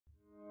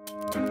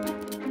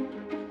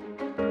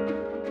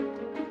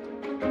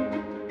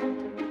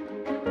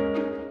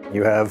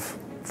You have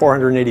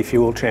 480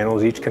 fuel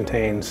channels, each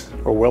contains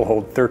or will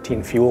hold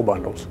 13 fuel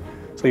bundles.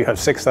 So you have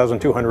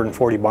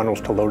 6,240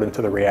 bundles to load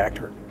into the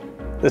reactor.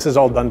 This is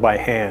all done by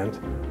hand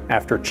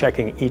after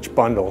checking each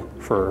bundle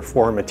for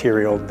foreign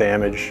material,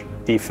 damage,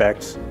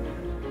 defects,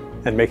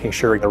 and making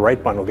sure the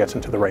right bundle gets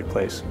into the right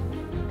place.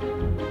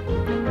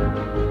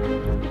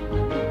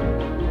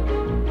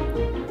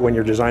 When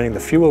you're designing the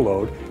fuel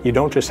load, you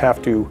don't just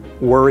have to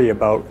worry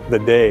about the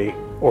day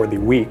or the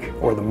week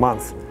or the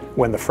month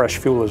when the fresh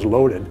fuel is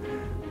loaded.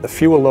 The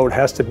fuel load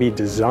has to be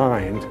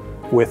designed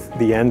with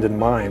the end in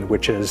mind,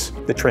 which is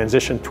the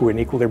transition to an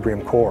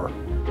equilibrium core.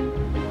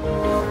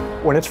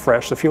 When it's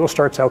fresh, the fuel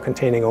starts out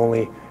containing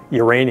only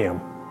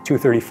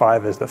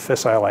uranium-235 as the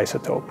fissile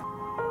isotope.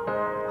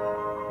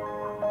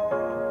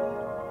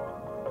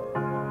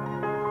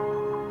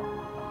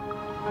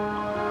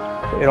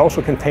 It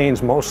also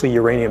contains mostly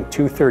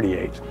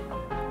uranium-238,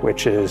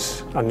 which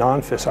is a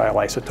non-fissile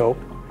isotope.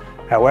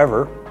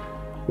 However,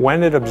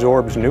 when it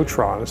absorbs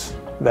neutrons,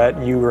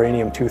 that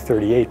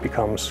uranium-238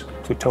 becomes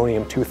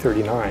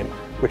plutonium-239,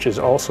 which is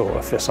also a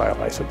fissile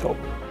isotope.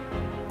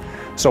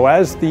 So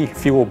as the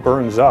fuel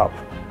burns up,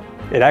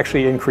 it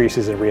actually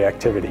increases in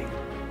reactivity.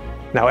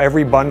 Now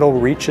every bundle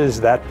reaches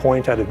that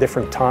point at a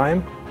different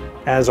time.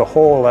 As a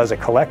whole, as a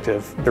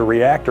collective, the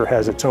reactor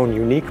has its own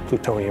unique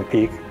plutonium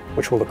peak,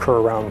 which will occur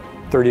around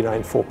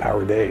 39 full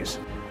power days,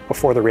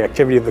 before the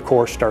reactivity of the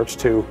core starts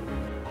to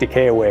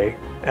decay away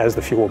as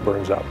the fuel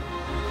burns up.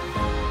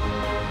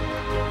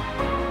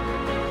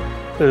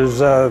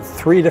 There's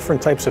 3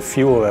 different types of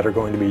fuel that are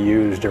going to be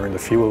used during the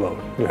fuel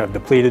load. You have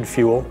depleted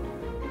fuel,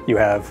 you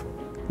have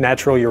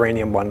natural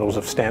uranium bundles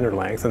of standard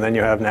length, and then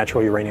you have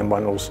natural uranium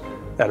bundles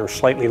that are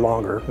slightly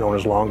longer, known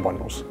as long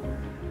bundles.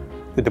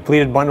 The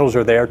depleted bundles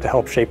are there to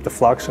help shape the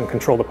flux and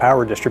control the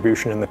power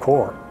distribution in the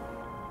core.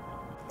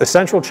 The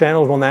central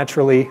channels will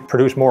naturally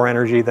produce more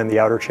energy than the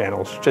outer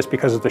channels, just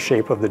because of the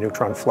shape of the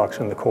neutron flux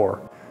in the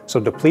core. So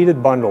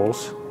depleted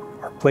bundles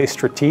are placed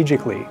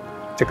strategically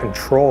to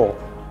control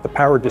the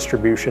power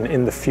distribution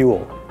in the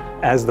fuel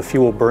as the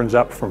fuel burns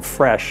up from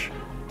fresh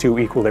to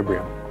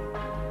equilibrium.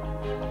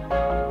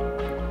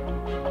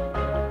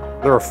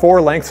 There are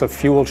 4 lengths of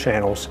fuel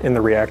channels in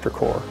the reactor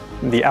core.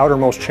 The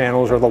outermost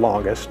channels are the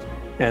longest,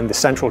 and the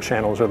central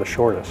channels are the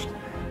shortest.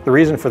 The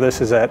reason for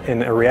this is that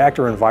in a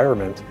reactor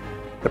environment,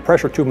 the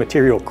pressure tube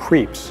material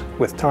creeps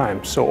with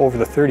time, so over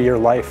the 30-year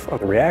life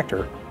of the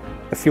reactor,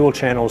 the fuel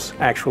channels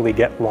actually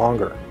get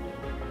longer.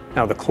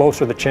 Now, the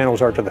closer the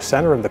channels are to the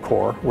center of the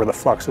core, where the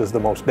flux is the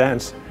most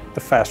dense, the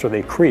faster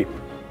they creep.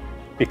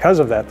 Because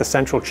of that, the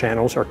central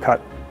channels are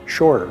cut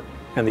shorter,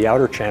 and the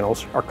outer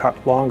channels are cut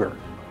longer.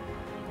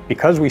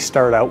 Because we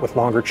start out with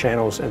longer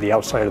channels in the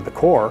outside of the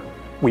core,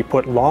 we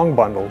put long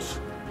bundles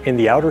in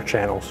the outer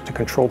channels to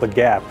control the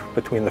gap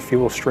between the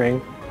fuel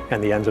string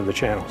and the ends of the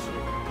channels.